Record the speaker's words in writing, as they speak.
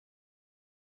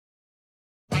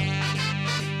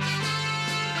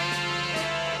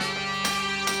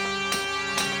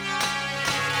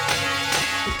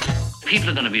people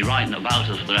are going to be writing about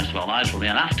us for the rest of our lives, probably,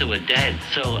 and after we're dead.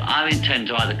 So I intend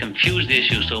to either confuse the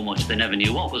issue so much they never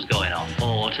knew what was going on,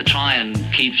 or to try and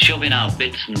keep shoving out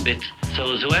bits and bits.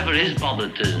 So as whoever is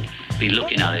bothered to be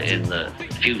looking at it in the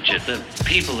future, the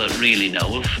people that really know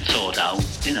will sort out,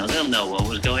 they'll know what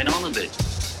was going on a bit.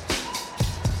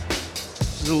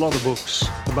 There's a lot of books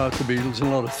about the Beatles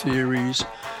and a lot of theories,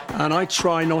 and I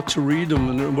try not to read them,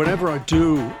 and whenever I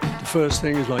do, the first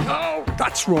thing is like, oh,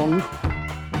 that's wrong.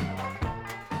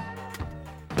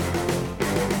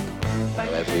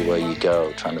 Everywhere you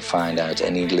go, trying to find out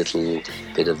any little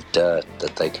bit of dirt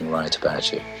that they can write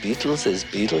about you. Beatles is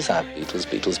Beatles are Beatles,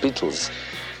 Beatles, Beatles.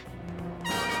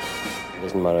 It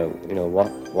doesn't matter,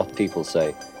 what people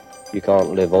say. You can't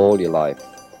live all your life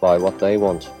by what they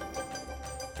want.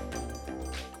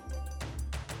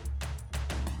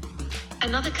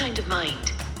 Another Kind of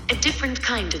Mind, a different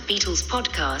kind of Beatles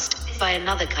podcast by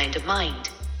Another Kind of Mind.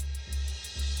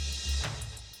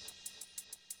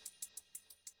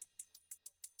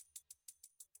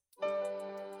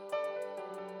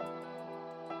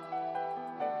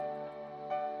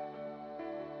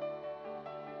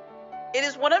 It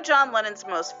is one of John Lennon's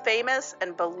most famous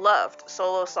and beloved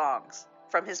solo songs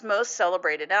from his most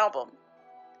celebrated album.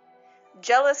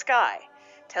 Jealous Guy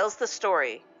tells the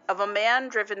story of a man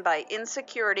driven by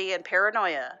insecurity and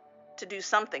paranoia to do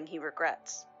something he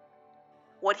regrets.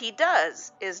 What he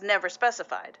does is never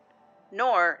specified,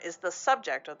 nor is the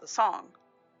subject of the song,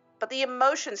 but the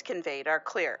emotions conveyed are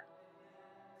clear.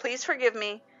 Please forgive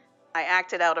me, I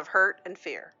acted out of hurt and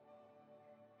fear.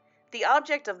 The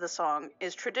object of the song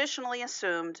is traditionally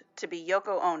assumed to be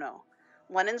Yoko Ono,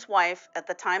 Lennon's wife at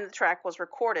the time the track was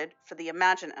recorded for the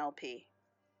Imagine LP.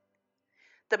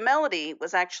 The melody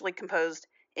was actually composed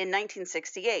in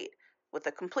 1968 with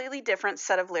a completely different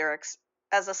set of lyrics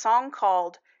as a song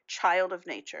called Child of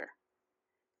Nature.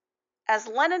 As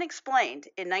Lennon explained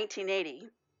in 1980,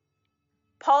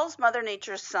 Paul's Mother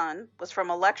Nature's son was from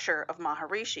a lecture of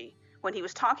Maharishi when he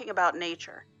was talking about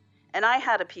nature, and I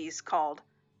had a piece called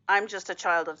I'm Just a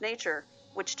Child of Nature,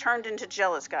 which turned into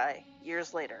Jealous Guy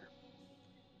years later.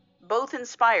 Both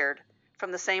inspired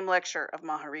from the same lecture of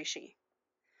Maharishi.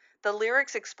 The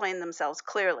lyrics explain themselves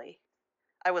clearly.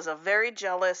 I was a very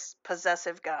jealous,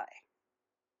 possessive guy.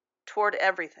 Toward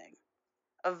everything.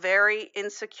 A very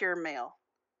insecure male.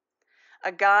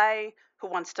 A guy who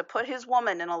wants to put his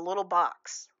woman in a little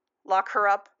box, lock her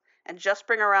up, and just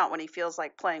bring her out when he feels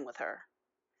like playing with her.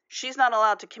 She's not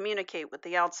allowed to communicate with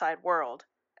the outside world,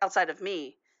 outside of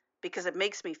me, because it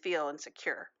makes me feel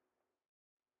insecure.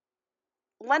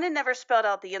 Lennon never spelled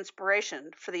out the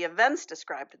inspiration for the events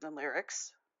described in the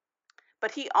lyrics, but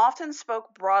he often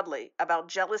spoke broadly about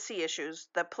jealousy issues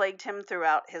that plagued him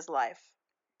throughout his life.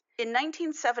 In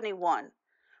 1971,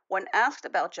 when asked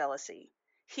about jealousy,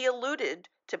 he alluded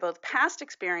to both past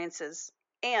experiences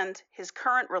and his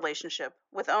current relationship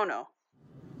with Ono.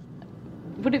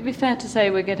 Would it be fair to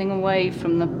say we're getting away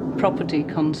from the property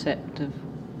concept of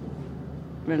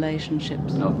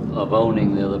relationships? Of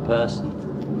owning the other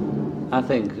person. I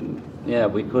think, yeah,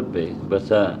 we could be, but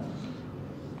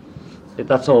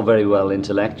that's all very well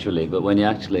intellectually, but when you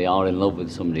actually are in love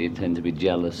with somebody, you tend to be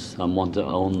jealous and want to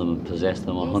own them and possess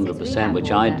them 100%,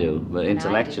 which I do. But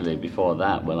intellectually, before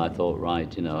that, I thought,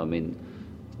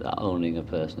 that owning a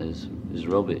person is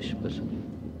rubbish. But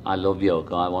I love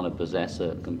Yoko. I want to possess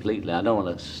her completely. I don't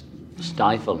want to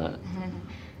stifle her.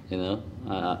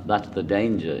 That's the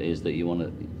danger, is that you want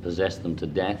to possess them to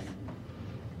death.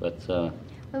 But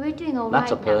well, we're doing all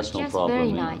that's right a personal now. It's just problem.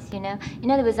 very nice,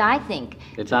 In other words, I think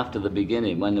it's after the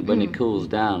beginning when it cools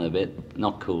down a bit,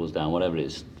 not cools down, whatever it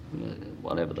is,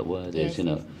 whatever the word is,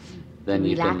 then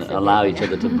you can allow each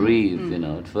other to breathe.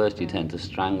 At first you tend to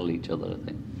strangle each other, I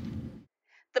think.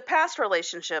 The past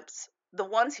relationships, the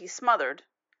ones he smothered,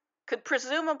 could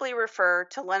presumably refer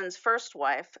to Lennon's first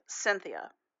wife,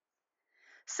 Cynthia.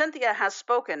 Cynthia has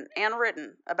spoken and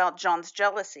written about John's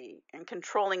jealousy and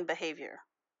controlling behavior.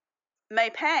 May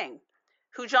Pang,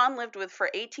 who John lived with for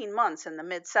 18 months in the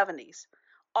mid-70s,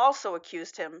 also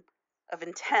accused him of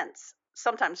intense,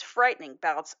 sometimes frightening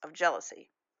bouts of jealousy.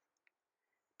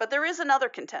 But there is another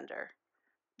contender,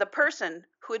 the person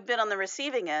who had been on the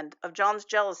receiving end of John's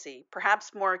jealousy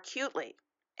perhaps more acutely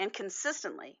and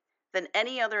consistently than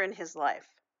any other in his life,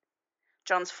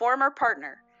 John's former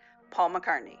partner, Paul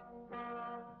McCartney.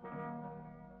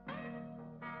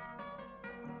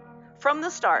 From the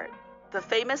start, the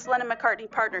famous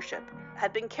Lennon-McCartney partnership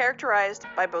had been characterized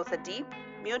by both a deep,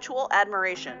 mutual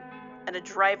admiration and a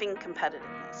driving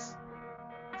competitiveness.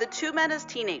 The two met as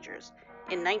teenagers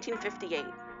in 1958,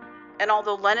 and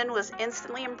although Lennon was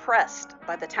instantly impressed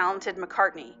by the talented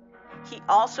McCartney, he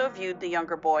also viewed the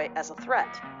younger boy as a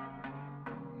threat.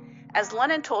 As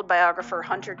Lennon told biographer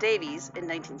Hunter Davies in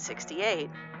 1968,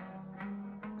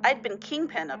 "I'd been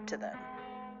kingpin up to then.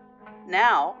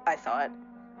 Now, I thought,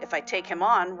 if I take him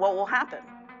on, what will happen?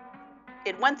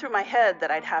 It went through my head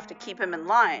that I'd have to keep him in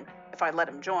line if I let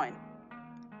him join.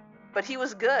 But he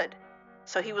was good,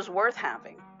 so he was worth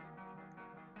having.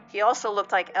 He also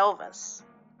looked like Elvis.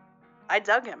 I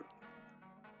dug him."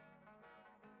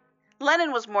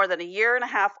 Lennon was more than a year and a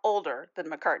half older than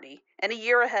McCartney and a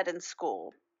year ahead in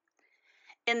school.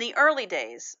 In the early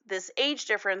days, this age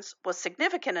difference was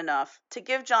significant enough to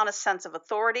give John a sense of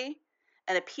authority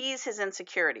and appease his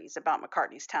insecurities about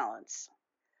McCartney's talents.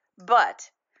 But,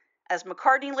 as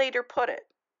McCartney later put it,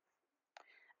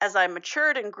 "As I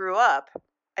matured and grew up,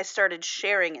 I started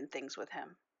sharing in things with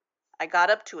him. I got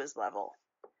up to his level.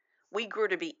 We grew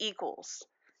to be equals.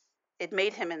 It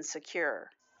made him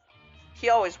insecure." He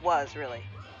always was, really.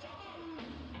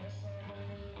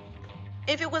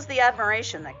 If it was the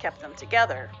admiration that kept them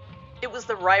together, it was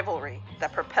the rivalry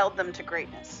that propelled them to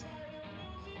greatness.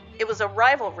 It was a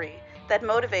rivalry that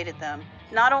motivated them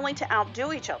not only to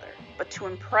outdo each other, but to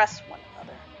impress one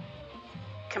another.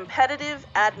 Competitive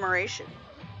admiration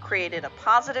created a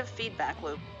positive feedback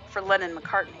loop for Lennon and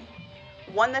McCartney,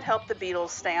 one that helped the Beatles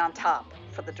stay on top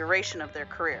for the duration of their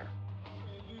career.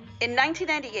 In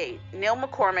 1998, Neil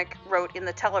McCormick wrote in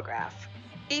The Telegraph,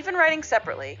 "Even writing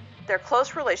separately, their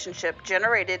close relationship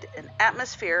generated an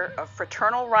atmosphere of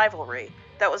fraternal rivalry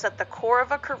that was at the core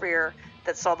of a career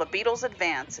that saw the Beatles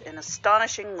advance in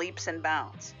astonishing leaps and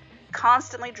bounds,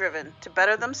 constantly driven to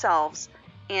better themselves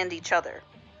and each other."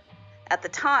 At the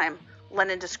time,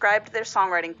 Lennon described their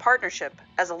songwriting partnership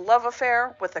as a love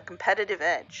affair with a competitive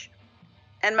edge.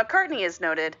 And McCartney has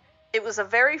noted, "It was a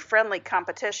very friendly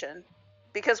competition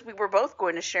because we were both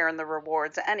going to share in the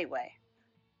rewards anyway."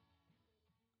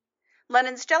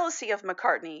 Lennon's jealousy of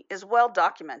McCartney is well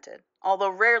documented, although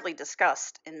rarely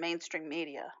discussed in mainstream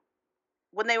media.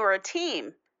 When they were a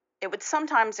team, it would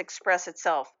sometimes express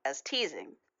itself as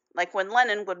teasing, like when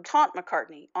Lennon would taunt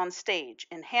McCartney on stage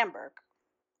in Hamburg.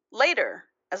 Later,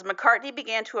 as McCartney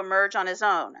began to emerge on his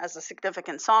own as a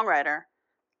significant songwriter,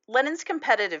 Lennon's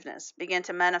competitiveness began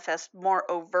to manifest more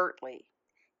overtly,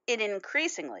 in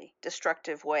increasingly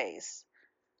destructive ways.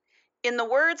 In the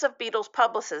words of Beatles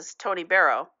publicist Tony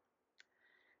Barrow,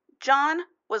 "John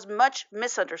was much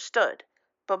misunderstood,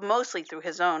 but mostly through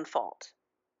his own fault.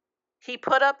 He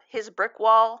put up his brick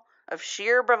wall of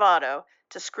sheer bravado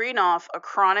to screen off a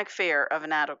chronic fear of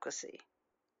inadequacy."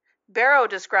 Barrow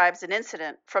describes an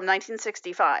incident from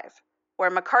 1965,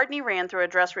 where McCartney ran through a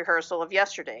dress rehearsal of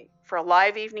Yesterday for a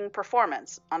live evening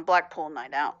performance on Blackpool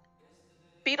Night Out.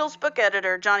 Beatles book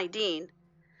editor Johnny Dean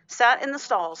sat in the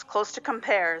stalls close to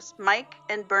comperes Mike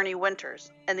and Bernie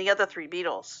Winters and the other three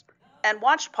Beatles, and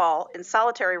watched Paul in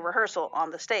solitary rehearsal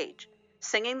on the stage,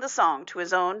 singing the song to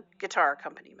his own guitar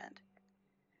accompaniment.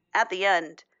 At the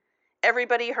end,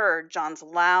 everybody heard John's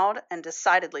loud and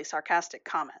decidedly sarcastic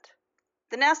comment.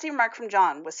 The nasty remark from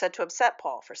John was said to upset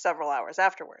Paul for several hours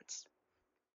afterwards.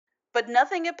 But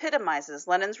nothing epitomizes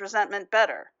Lennon's resentment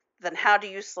better than How Do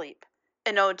You Sleep,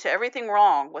 an ode to everything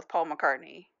wrong with Paul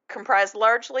McCartney, comprised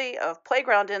largely of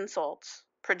playground insults,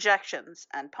 projections,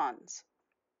 and puns.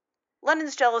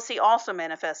 Lennon's jealousy also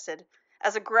manifested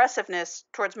as aggressiveness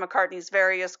towards McCartney's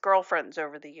various girlfriends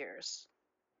over the years.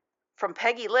 From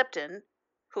Peggy Lipton,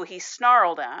 who he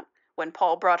snarled at when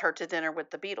Paul brought her to dinner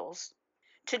with the Beatles,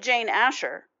 to Jane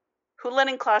Asher, who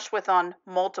Lennon clashed with on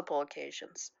multiple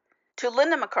occasions, to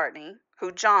Linda McCartney,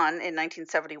 who John, in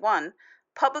 1971,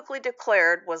 publicly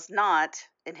declared was not,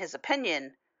 in his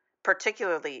opinion,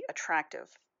 particularly attractive.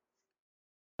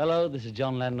 Hello, this is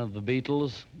John Lennon of the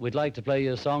Beatles. We'd like to play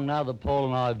you a song now that Paul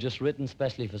and I have just written,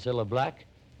 especially for Cilla Black.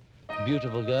 A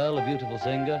beautiful girl, a beautiful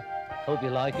singer. Hope you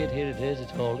like it. Here it is.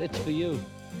 It's called It's For You.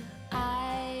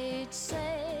 I'd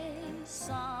say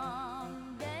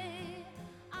someday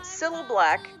Cilla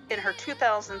Black, in her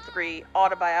 2003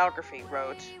 autobiography,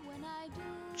 wrote,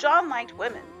 "John liked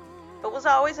women, but was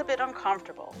always a bit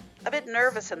uncomfortable, a bit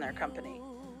nervous in their company,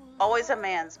 always a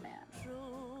man's man.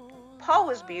 Paul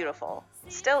was beautiful,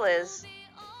 still is,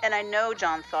 and I know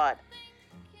John thought,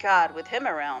 God, with him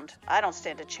around, I don't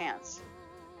stand a chance.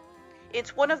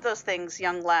 It's one of those things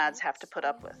young lads have to put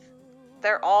up with.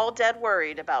 They're all dead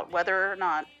worried about whether or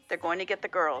not they're going to get the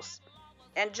girls,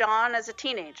 and John, as a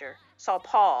teenager, saw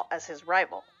Paul as his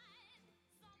rival."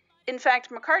 In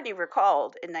fact, McCartney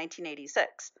recalled in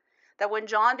 1986 that when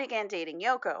John began dating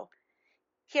Yoko,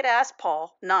 he had asked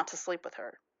Paul not to sleep with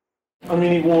her. I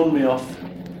mean, he warned me off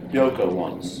Yoko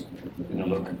once. you know,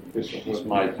 look, this was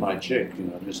my chick, you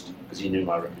know, just because he knew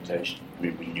my reputation. I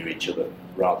mean, we knew each other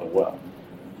rather well.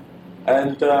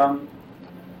 And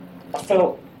I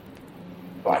felt,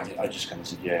 I just kind of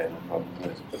said, yeah, no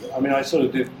problem. But, I mean, I sort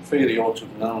of did feel he ought to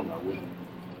have known I wouldn't.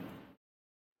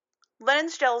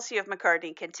 Lennon's jealousy of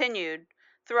McCartney continued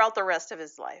throughout the rest of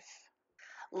his life.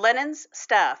 Lennon's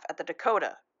staff at the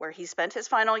Dakota, where he spent his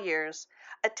final years,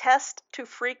 attest to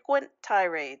frequent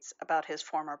tirades about his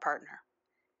former partner.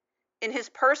 In his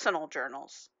personal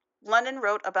journals, Lennon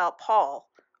wrote about Paul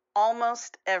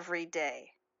almost every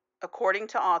day, according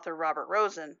to author Robert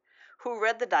Rosen, who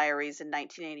read the diaries in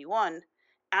 1981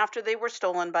 after they were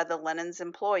stolen by the Lennon's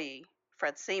employee,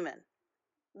 Fred Seaman.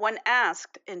 When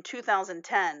asked in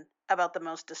 2010 about the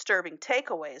most disturbing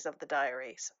takeaways of the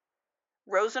diaries,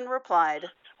 Rosen replied,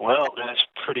 "Well, that's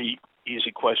a pretty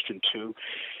easy question, too.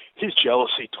 His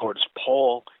jealousy towards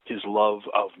Paul, his love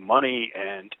of money,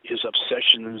 and his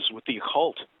obsessions with the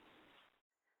occult."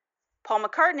 Paul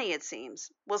McCartney, it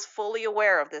seems, was fully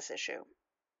aware of this issue.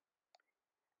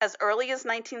 As early as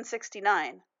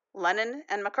 1969, Lennon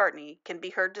and McCartney can be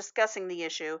heard discussing the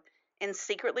issue in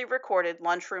secretly recorded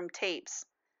lunchroom tapes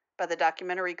by the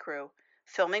documentary crew,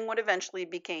 filming what eventually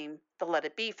became the Let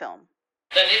It Be film.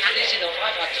 Then if it is enough,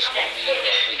 I've had to swallow the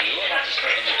ego for you, I've had to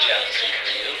swallow the jealousy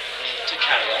for you, to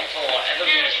carry on for whatever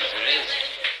reason there is.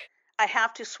 I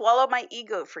have to swallow my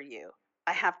ego for you.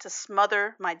 I have to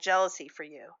smother my jealousy for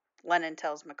you, Lennon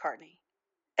tells McCartney.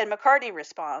 And McCartney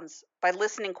responds by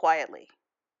listening quietly,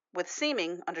 with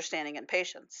seeming understanding and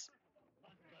patience.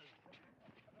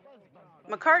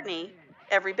 McCartney,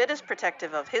 every bit as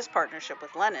protective of his partnership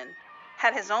with Lennon,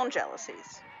 had his own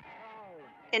jealousies.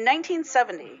 In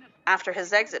 1970, after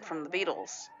his exit from the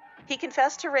Beatles, he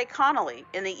confessed to Ray Connolly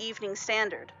in the Evening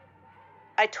Standard,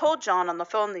 "I told John on the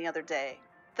phone the other day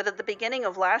that at the beginning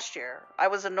of last year I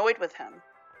was annoyed with him.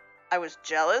 I was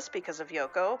jealous because of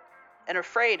Yoko and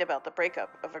afraid about the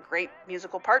breakup of a great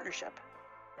musical partnership."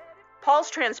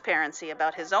 Paul's transparency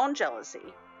about his own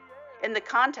jealousy, in the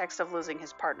context of losing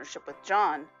his partnership with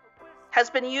John,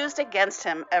 has been used against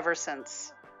him ever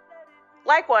since.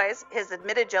 Likewise, his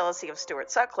admitted jealousy of Stuart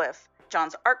Sutcliffe,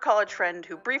 John's art college friend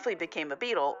who briefly became a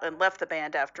Beatle and left the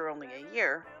band after only a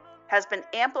year, has been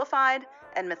amplified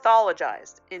and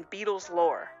mythologized in Beatles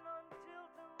lore.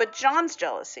 But John's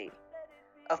jealousy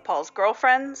of Paul's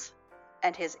girlfriends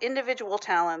and his individual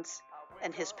talents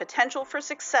and his potential for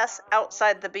success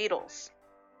outside the Beatles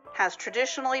has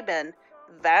traditionally been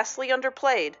vastly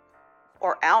underplayed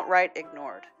or outright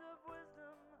ignored.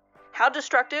 How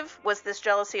destructive was this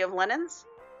jealousy of Lennon's?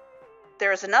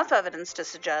 There is enough evidence to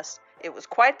suggest it was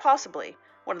quite possibly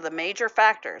one of the major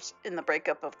factors in the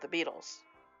breakup of the Beatles.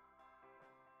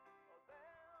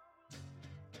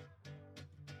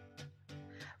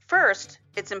 First,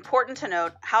 it's important to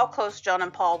note how close John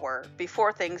and Paul were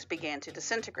before things began to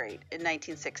disintegrate in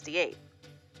 1968.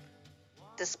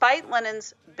 Despite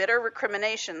Lennon's bitter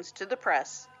recriminations to the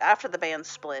press after the band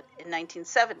split in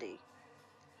 1970,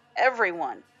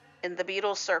 everyone in the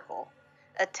Beatles circle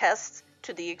attests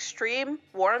to the extreme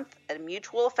warmth and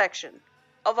mutual affection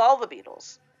of all the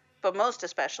Beatles, but most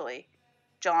especially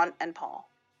John and Paul.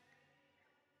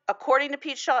 According to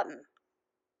Pete Shotton,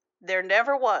 there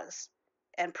never was,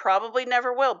 and probably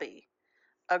never will be,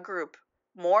 a group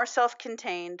more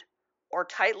self-contained or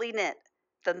tightly knit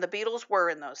than the Beatles were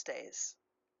in those days.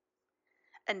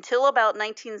 Until about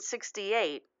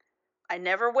 1968, I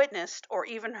never witnessed or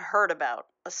even heard about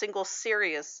a single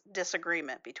serious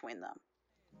disagreement between them.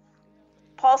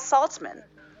 Paul Saltzman,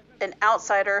 an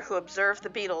outsider who observed the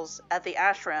Beatles at the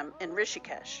ashram in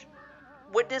Rishikesh,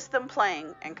 witnessed them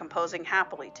playing and composing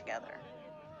happily together.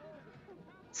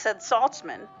 Said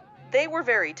Saltzman, they were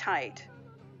very tight,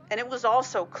 and it was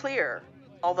also clear,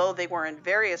 although they were in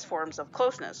various forms of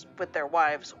closeness with their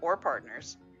wives or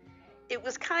partners, it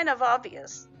was kind of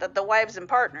obvious that the wives and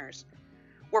partners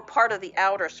were part of the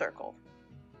outer circle.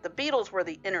 The Beatles were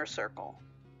the inner circle.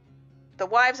 The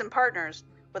wives and partners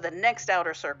were the next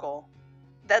outer circle,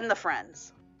 then the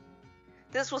friends.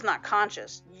 This was not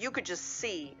conscious. You could just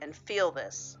see and feel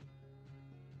this.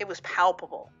 It was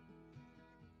palpable.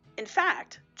 In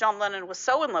fact, John Lennon was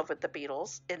so in love with the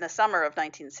Beatles in the summer of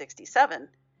 1967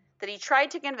 that he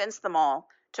tried to convince them all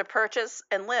to purchase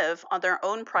and live on their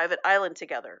own private island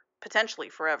together, potentially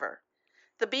forever.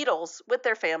 The Beatles, with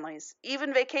their families,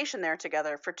 even vacationed there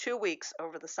together for 2 weeks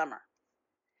over the summer.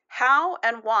 How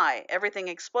and why everything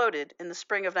exploded in the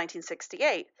spring of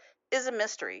 1968 is a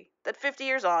mystery that 50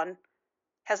 years on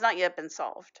has not yet been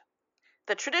solved.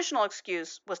 The traditional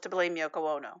excuse was to blame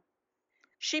Yoko Ono.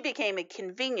 She became a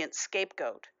convenient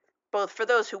scapegoat, both for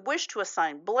those who wished to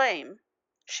assign blame,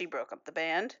 she broke up the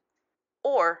band,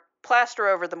 or plaster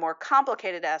over the more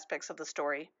complicated aspects of the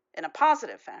story in a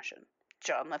positive fashion.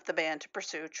 John left the band to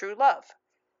pursue true love.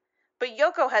 But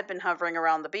Yoko had been hovering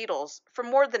around the Beatles for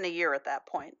more than a year at that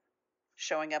point,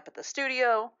 showing up at the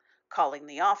studio, calling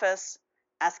the office,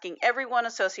 asking everyone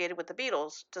associated with the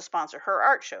Beatles to sponsor her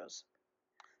art shows.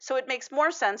 So it makes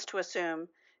more sense to assume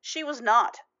she was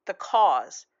not the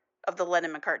cause of the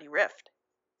Lennon-McCartney rift,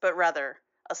 but rather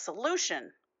a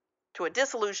solution to a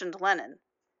disillusioned Lennon,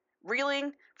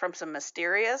 reeling from some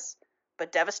mysterious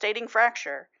but devastating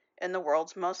fracture in the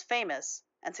world's most famous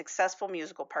and successful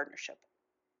musical partnership.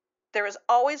 There has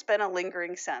always been a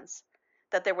lingering sense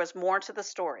that there was more to the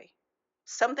story,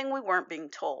 something we weren't being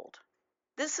told.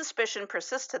 This suspicion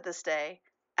persists to this day,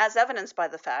 as evidenced by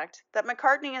the fact that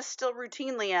McCartney is still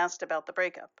routinely asked about the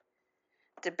breakup.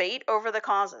 Debate over the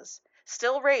causes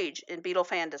still rage in Beatle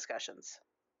fan discussions.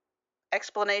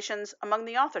 Explanations among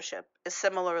the authorship is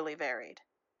similarly varied.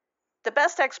 The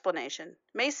best explanation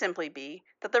may simply be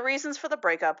that the reasons for the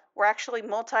breakup were actually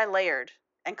multi-layered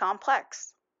and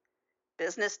complex.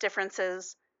 Business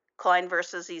differences, Klein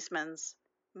versus Eastman's,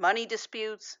 money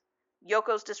disputes,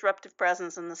 Yoko's disruptive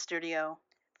presence in the studio,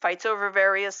 fights over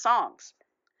various songs,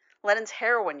 Lennon's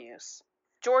heroin use,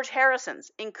 George Harrison's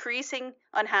increasing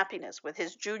unhappiness with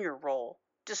his junior role,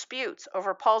 disputes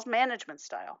over Paul's management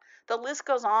style. The list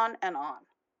goes on and on.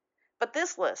 But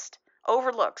this list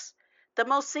overlooks the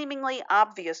most seemingly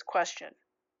obvious question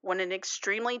when an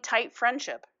extremely tight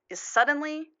friendship is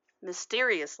suddenly,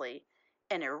 mysteriously,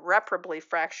 and irreparably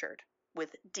fractured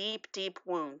with deep, deep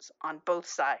wounds on both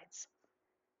sides.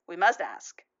 We must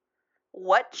ask,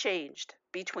 what changed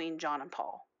between John and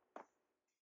Paul?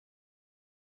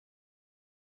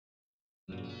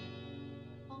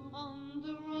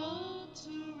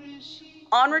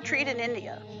 On retreat in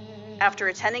India, after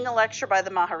attending a lecture by the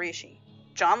Maharishi,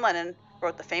 John Lennon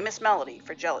wrote the famous melody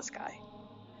for Jealous Guy.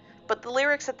 But the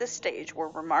lyrics at this stage were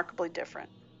remarkably different.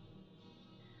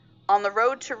 On the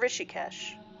road to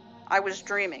Rishikesh, I was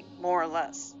dreaming, more or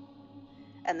less.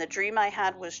 And the dream I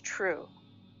had was true.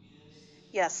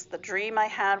 Yes, the dream I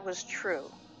had was true.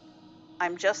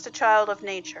 I'm just a child of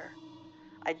nature.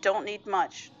 I don't need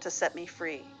much to set me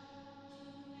free.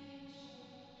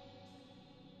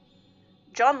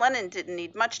 John Lennon didn't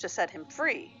need much to set him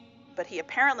free, but he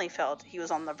apparently felt he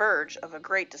was on the verge of a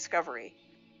great discovery.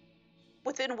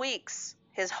 Within weeks,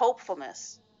 his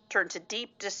hopefulness turned to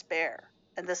deep despair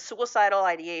and the suicidal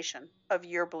ideation of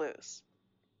Year Blues.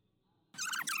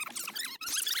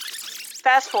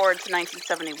 Fast forward to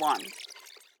 1971.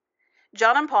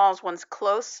 John and Paul's once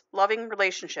close, loving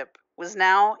relationship was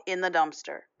now in the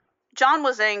dumpster. John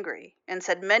was angry and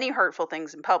said many hurtful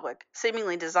things in public,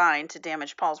 seemingly designed to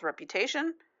damage Paul's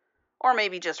reputation, or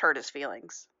maybe just hurt his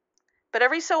feelings. But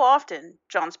every so often,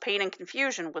 John's pain and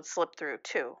confusion would slip through,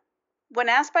 too. When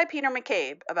asked by Peter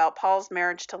McCabe about Paul's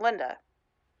marriage to Linda,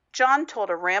 John told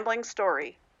a rambling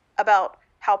story about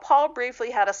how Paul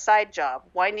briefly had a side job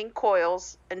winding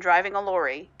coils and driving a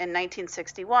lorry in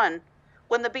 1961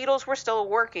 when the Beatles were still a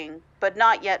working but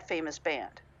not yet famous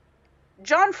band.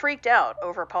 John freaked out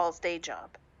over Paul's day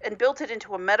job and built it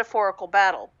into a metaphorical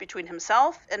battle between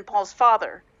himself and Paul's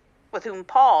father, with whom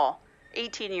Paul,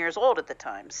 18 years old at the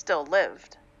time, still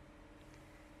lived.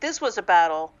 This was a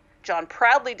battle John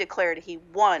proudly declared he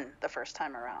won the first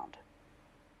time around.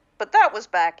 But that was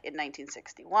back in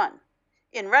 1961.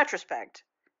 In retrospect,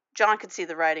 John could see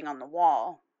the writing on the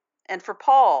wall. And for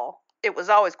Paul, it was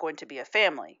always going to be a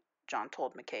family, John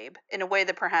told McCabe, in a way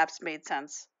that perhaps made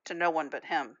sense to no one but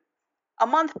him. A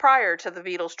month prior to the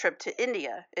Beatles' trip to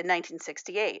India in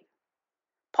 1968,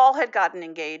 Paul had gotten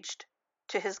engaged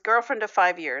to his girlfriend of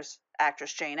 5 years,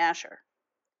 actress Jane Asher.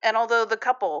 And although the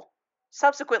couple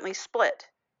subsequently split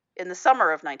in the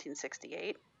summer of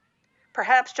 1968,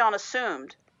 perhaps John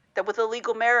assumed that with a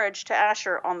legal marriage to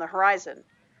Asher on the horizon,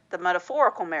 the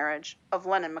metaphorical marriage of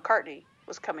Lennon-McCartney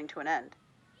was coming to an end.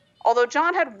 Although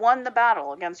John had won the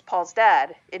battle against Paul's dad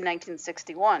in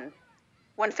 1961,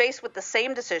 when faced with the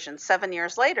same decision 7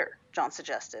 years later, John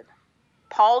suggested,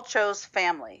 Paul chose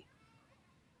family.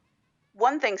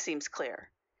 One thing seems clear.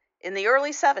 In the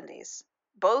early 70s,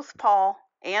 both Paul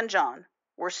and John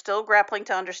were still grappling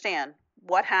to understand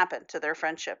what happened to their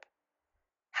friendship.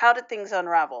 How did things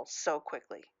unravel so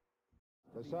quickly?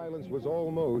 The silence was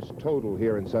almost total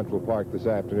here in Central Park this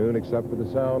afternoon, except for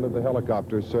the sound of the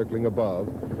helicopters circling above.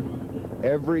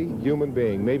 Every human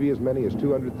being, maybe as many as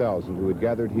 200,000 who had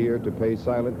gathered here to pay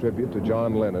silent tribute to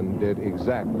John Lennon, did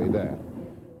exactly that.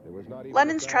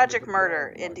 Lennon's tragic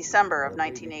murder in December of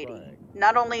 1980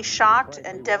 not only shocked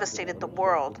and devastated the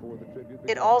world,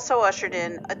 it also ushered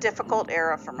in a difficult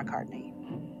era for McCartney.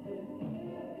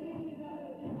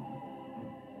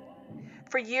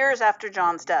 For years after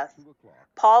John's death,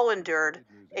 Paul endured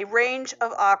a range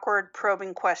of awkward,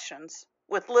 probing questions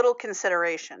with little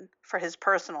consideration for his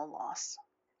personal loss.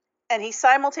 And he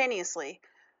simultaneously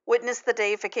witnessed the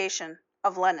deification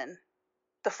of Lennon,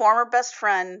 the former best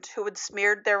friend who had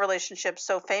smeared their relationship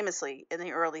so famously in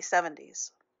the early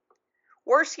 70s.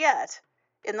 Worse yet,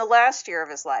 in the last year of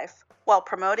his life, while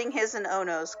promoting his and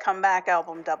Ono's comeback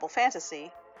album Double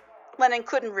Fantasy, Lennon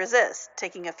couldn't resist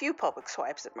taking a few public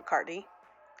swipes at McCartney.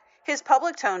 His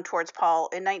public tone towards Paul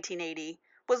in 1980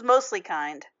 was mostly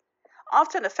kind,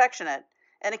 often affectionate,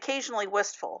 and occasionally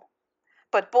wistful.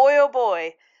 But boy oh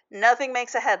boy, nothing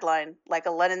makes a headline like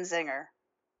a Lennon zinger,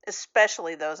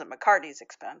 especially those at McCartney's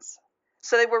expense.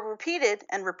 So they were repeated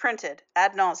and reprinted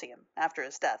ad nauseum after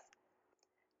his death.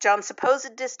 John's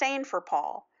supposed disdain for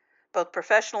Paul, both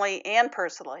professionally and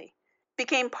personally,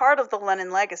 became part of the Lennon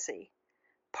legacy,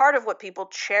 part of what people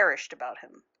cherished about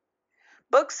him.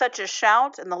 Books such as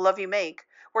Shout and The Love You Make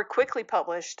were quickly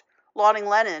published, lauding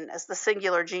Lennon as the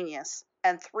singular genius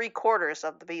and 3/4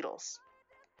 of the Beatles.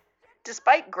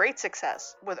 Despite great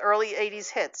success with early 80s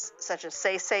hits such as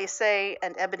Say, Say, Say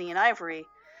and Ebony and Ivory,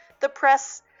 the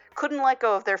press couldn't let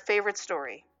go of their favorite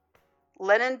story.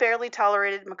 Lennon barely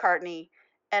tolerated McCartney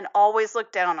and always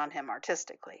looked down on him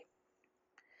artistically.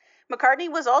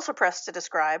 McCartney was also pressed to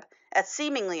describe, at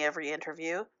seemingly every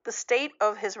interview, the state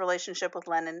of his relationship with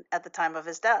Lennon at the time of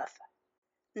his death.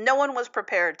 No one was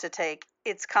prepared to take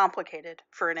 "it's complicated"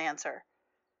 for an answer.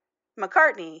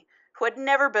 McCartney, who had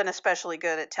never been especially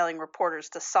good at telling reporters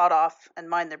to sod off and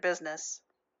mind their business,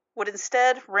 would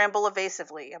instead ramble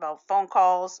evasively about phone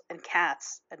calls and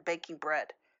cats and baking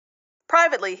bread.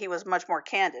 Privately, he was much more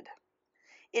candid.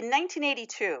 In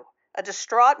 1982, a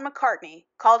distraught McCartney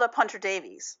called up Hunter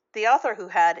Davies, the author who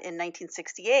had, in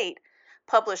 1968,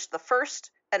 published the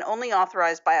first and only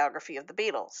authorized biography of the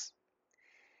Beatles.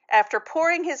 After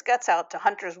pouring his guts out to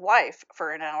Hunter's wife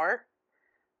for an hour,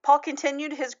 Paul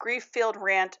continued his grief-filled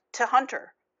rant to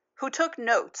Hunter, who took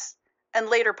notes and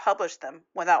later published them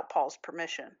without Paul's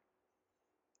permission.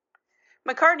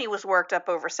 McCartney was worked up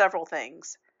over several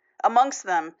things, amongst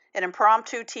them an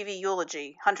impromptu TV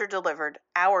eulogy Hunter delivered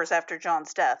hours after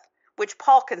John's death, which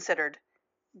Paul considered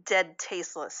dead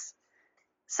tasteless.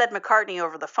 Said McCartney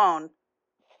over the phone,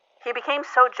 "He became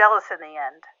so jealous in the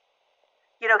end.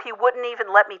 You know, he wouldn't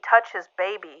even let me touch his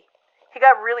baby. He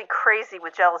got really crazy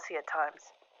with jealousy at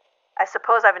times. I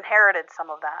suppose I've inherited some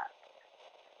of that.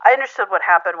 I understood what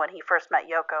happened when he first met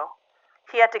Yoko.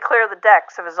 He had to clear the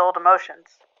decks of his old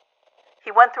emotions.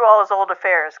 He went through all his old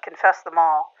affairs, confessed them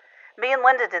all. Me and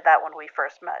Linda did that when we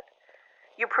first met.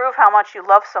 You prove how much you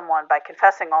love someone by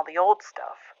confessing all the old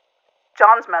stuff.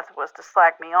 John's method was to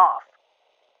slag me off."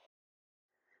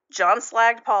 John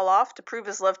slagged Paul off to prove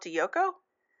his love to Yoko?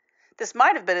 This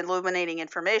might have been illuminating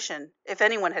information if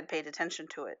anyone had paid attention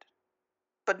to it.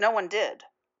 But no one did.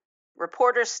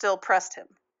 Reporters still pressed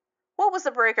him. What was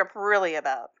the breakup really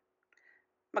about?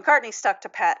 McCartney stuck to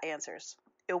pat answers.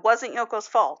 It wasn't Yoko's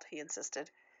fault, he insisted.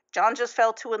 John just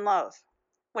fell too in love.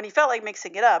 When he felt like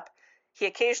mixing it up, he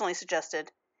occasionally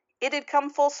suggested it had come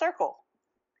full circle,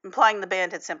 implying the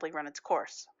band had simply run its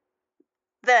course.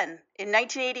 Then, in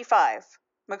 1985,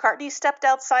 McCartney stepped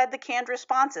outside the canned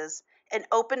responses and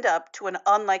opened up to an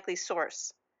unlikely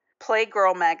source,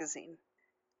 Playgirl magazine.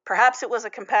 Perhaps it was a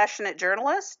compassionate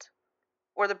journalist?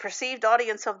 Or the perceived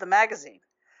audience of the magazine?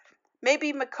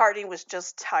 Maybe McCartney was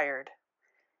just tired.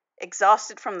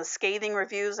 Exhausted from the scathing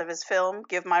reviews of his film,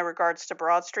 Give My Regards to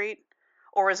Broad Street,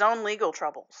 or his own legal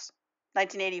troubles.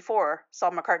 1984 saw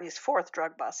McCartney's fourth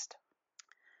drug bust.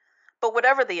 But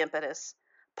whatever the impetus,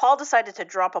 Paul decided to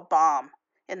drop a bomb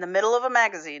in the middle of a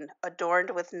magazine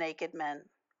adorned with naked men.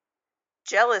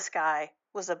 Jealous Guy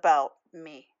was about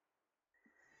me.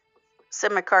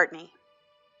 Said McCartney.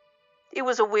 It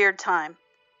was a weird time.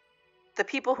 The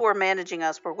people who were managing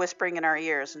us were whispering in our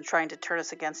ears and trying to turn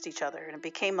us against each other, and it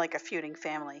became like a feuding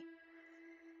family.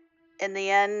 In the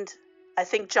end, I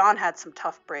think John had some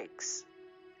tough breaks.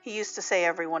 He used to say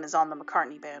everyone is on the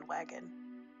McCartney bandwagon.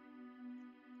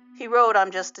 He wrote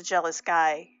I'm Just a Jealous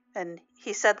Guy, and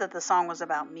he said that the song was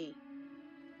about me.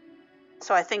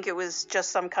 So I think it was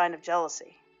just some kind of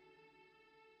jealousy.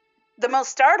 The most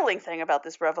startling thing about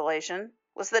this revelation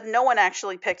was that no one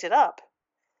actually picked it up.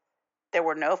 There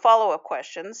were no follow-up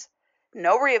questions,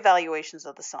 no reevaluations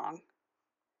of the song.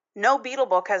 No Beatle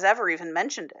book has ever even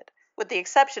mentioned it, with the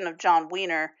exception of John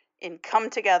Wiener in Come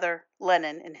Together,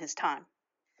 Lennon in His Time.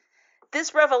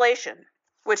 This revelation,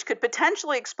 which could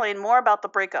potentially explain more about the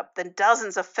breakup than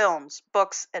dozens of films,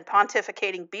 books, and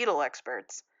pontificating Beatle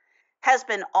experts, has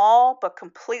been all but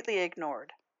completely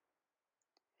ignored.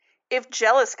 If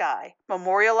Jealous Guy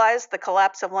memorialized the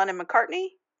collapse of Lennon-McCartney,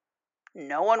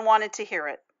 no one wanted to hear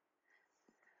it.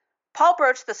 Paul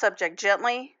broached the subject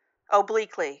gently,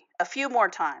 obliquely, a few more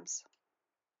times.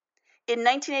 In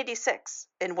 1986,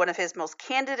 in one of his most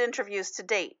candid interviews to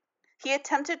date, he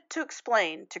attempted to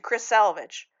explain to Chris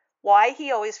Salvage why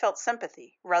he always felt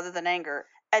sympathy rather than anger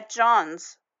at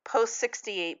John's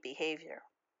post-68 behavior.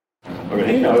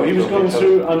 You know, he was going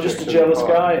through, I'm just a jealous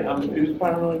guy, he was a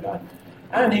paranoid guy.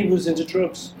 And he was into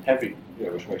drugs, heavy. Yeah,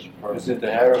 which makes you part. He was into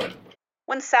heroin.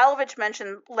 When Salvage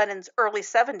mentioned Lennon's early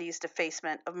 70s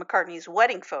defacement of McCartney's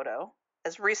wedding photo,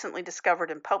 as recently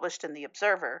discovered and published in The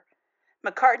Observer,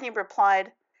 McCartney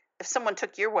replied, "If someone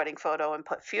took your wedding photo and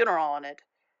put funeral on it,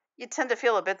 you'd tend to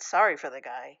feel a bit sorry for the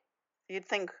guy. You'd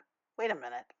think, wait a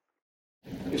minute."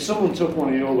 If someone took one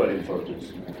of your wedding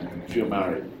photos, if you're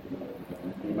married,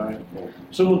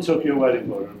 someone took your wedding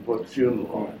photo and put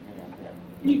funeral on it,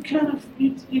 you kind of,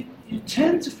 you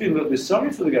tend to feel a little bit sorry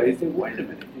for the guy. You think, wait a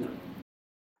minute, you know.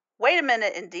 Wait a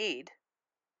minute, indeed.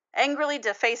 Angrily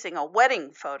defacing a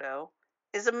wedding photo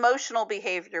is emotional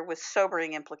behavior with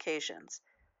sobering implications,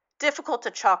 difficult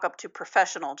to chalk up to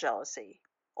professional jealousy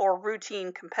or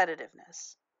routine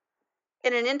competitiveness.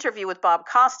 In an interview with Bob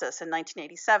Costas in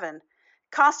 1987,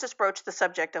 Costas broached the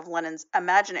subject of Lennon's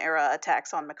Imagine-era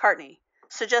attacks on McCartney,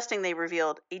 suggesting they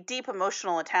revealed a deep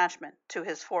emotional attachment to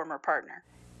his former partner.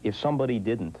 If somebody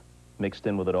didn't, mixed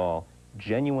in with it all,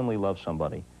 genuinely love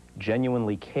somebody,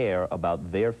 genuinely care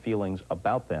about their feelings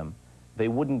about them, they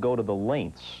wouldn't go to the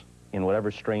lengths, in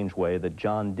whatever strange way that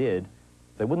John did,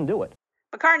 they wouldn't do it.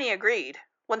 McCartney agreed,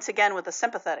 once again with a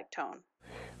sympathetic tone.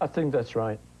 I think that's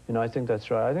right. You know, I think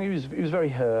that's right. I think he was very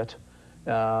hurt.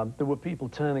 There were people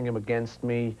turning him against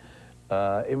me.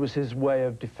 It was his way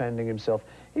of defending himself.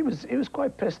 He was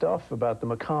quite pissed off about the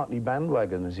McCartney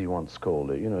bandwagon, as he once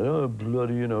called it. You know, oh,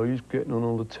 bloody, you know, he's getting on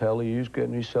all the telly,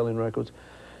 he's selling records.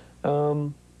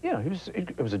 You know, he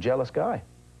was a jealous guy.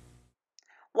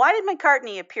 Why did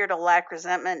McCartney appear to lack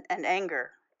resentment and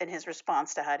anger in his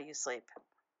response to How Do You Sleep?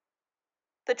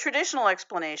 The traditional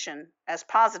explanation, as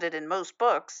posited in most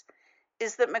books,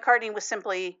 is that McCartney was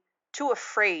simply too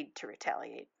afraid to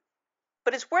retaliate.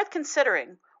 But it's worth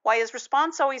considering why his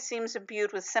response always seems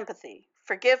imbued with sympathy,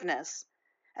 forgiveness,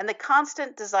 and the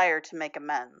constant desire to make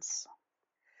amends.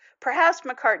 Perhaps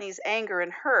McCartney's anger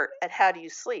and hurt at How Do You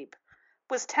Sleep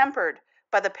was tempered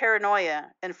by the paranoia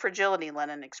and fragility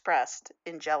Lennon expressed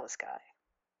in Jealous Guy.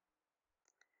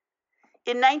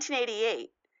 In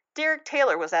 1988, Derek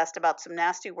Taylor was asked about some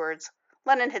nasty words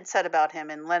Lennon had said about him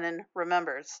in Lennon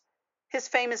Remembers, his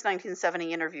famous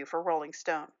 1970 interview for Rolling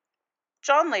Stone.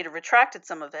 John later retracted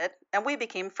some of it, and we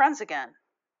became friends again,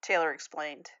 Taylor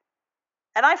explained.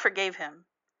 And I forgave him.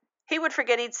 He would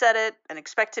forget he'd said it and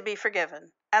expect to be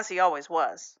forgiven, as he always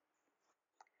was.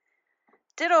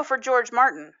 Ditto for George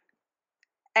Martin,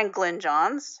 and Glyn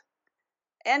Johns,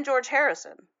 and George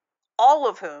Harrison, all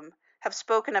of whom have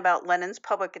spoken about Lennon's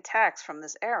public attacks from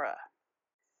this era.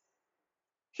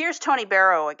 Here's Tony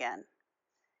Barrow again.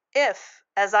 If,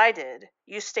 as I did,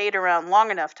 you stayed around long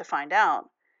enough to find out,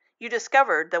 you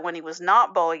discovered that when he was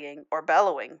not bullying or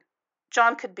bellowing,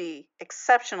 John could be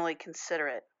exceptionally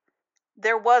considerate.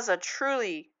 There was a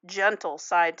truly gentle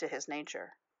side to his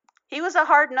nature. He was a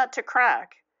hard nut to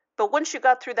crack, but once you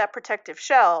got through that protective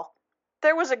shell,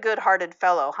 there was a good-hearted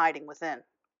fellow hiding within.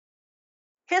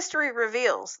 History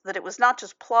reveals that it was not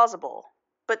just plausible,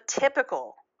 but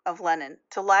typical of Lennon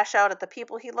to lash out at the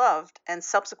people he loved and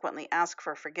subsequently ask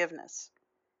for forgiveness.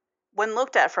 When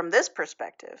looked at from this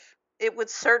perspective, it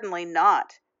would certainly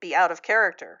not be out of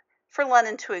character for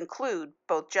Lennon to include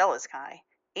both Jealous Guy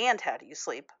and How Do You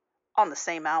Sleep on the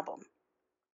same album.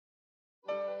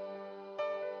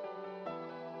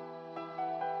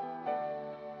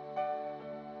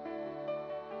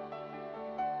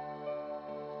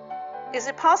 Is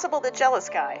it possible that Jealous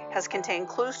Guy has contained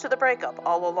clues to the breakup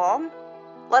all along?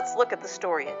 Let's look at the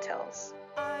story it tells.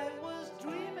 I was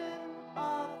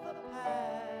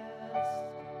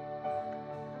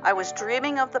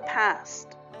dreaming of the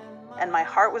past, and my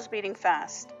heart was beating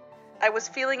fast. I was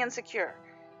feeling insecure.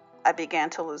 I began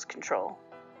to lose control.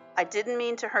 I didn't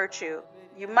mean to hurt you.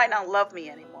 You might not love me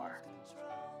anymore.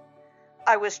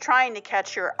 I was trying to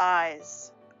catch your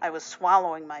eyes. I was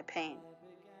swallowing my pain.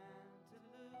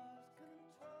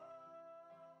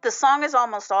 The song is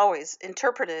almost always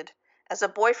interpreted as a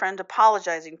boyfriend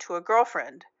apologizing to a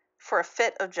girlfriend for a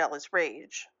fit of jealous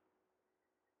rage.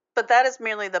 But that is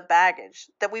merely the baggage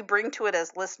that we bring to it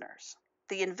as listeners,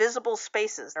 the invisible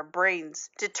spaces our brains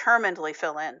determinedly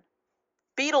fill in.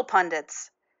 Beatle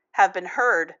pundits have been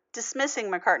heard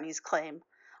dismissing McCartney's claim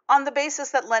on the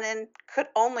basis that Lennon could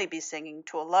only be singing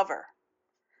to a lover.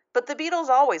 But the Beatles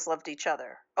always loved each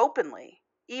other, openly,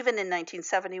 even in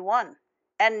 1971,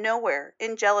 and nowhere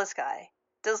in Jealous Guy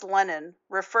does Lennon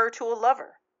refer to a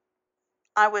lover.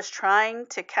 I was trying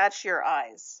to catch your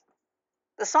eyes.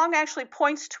 The song actually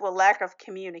points to a lack of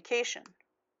communication.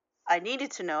 I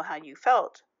needed to know how you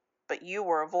felt, but you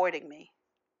were avoiding me.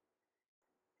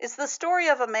 It's the story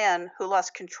of a man who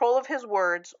lost control of his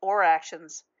words or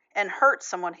actions and hurt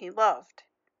someone he loved.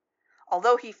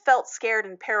 Although he felt scared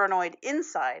and paranoid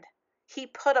inside, he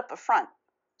put up a front,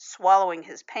 swallowing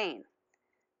his pain.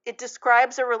 It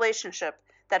describes a relationship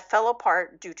that fell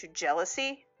apart due to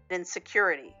jealousy,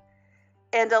 insecurity,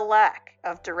 and a lack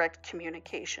of direct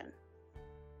communication.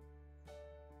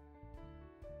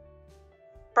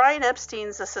 Brian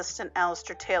Epstein's assistant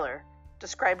Alistair Taylor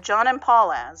described John and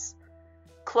Paul as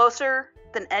closer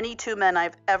than any two men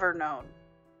I've ever known.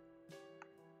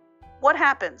 What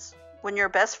happens when your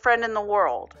best friend in the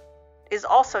world is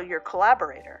also your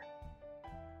collaborator?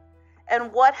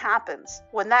 And what happens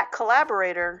when that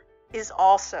collaborator is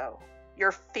also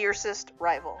your fiercest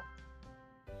rival?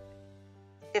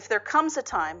 If there comes a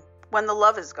time when the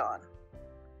love is gone,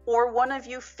 or one of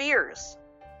you fears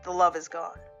the love is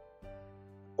gone,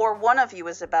 or one of you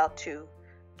is about to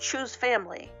choose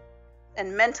family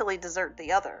and mentally desert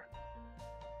the other,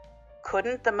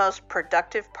 couldn't the most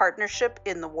productive partnership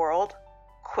in the world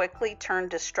quickly turn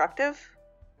destructive?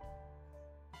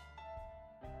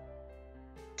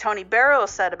 Tony Barrow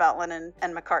said about Lennon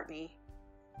and McCartney,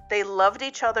 they loved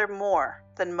each other more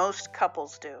than most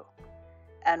couples do,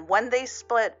 and when they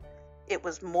split, it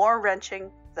was more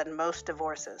wrenching than most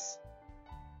divorces.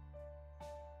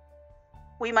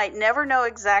 We might never know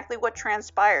exactly what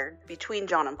transpired between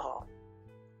John and Paul,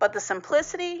 but the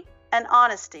simplicity and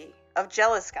honesty of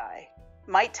Jealous Guy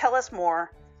might tell us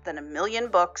more than a million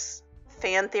books,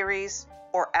 fan theories,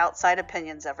 or outside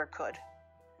opinions ever could.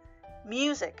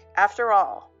 Music, after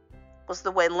all, was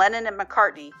the way Lennon and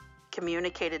McCartney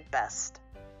communicated best.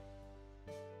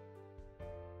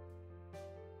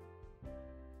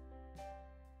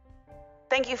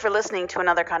 Thank you for listening to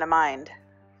Another Kind of Mind.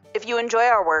 If you enjoy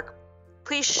our work,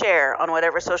 please share on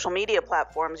whatever social media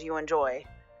platforms you enjoy.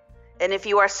 And if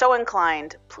you are so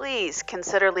inclined, please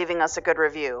consider leaving us a good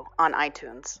review on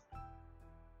iTunes.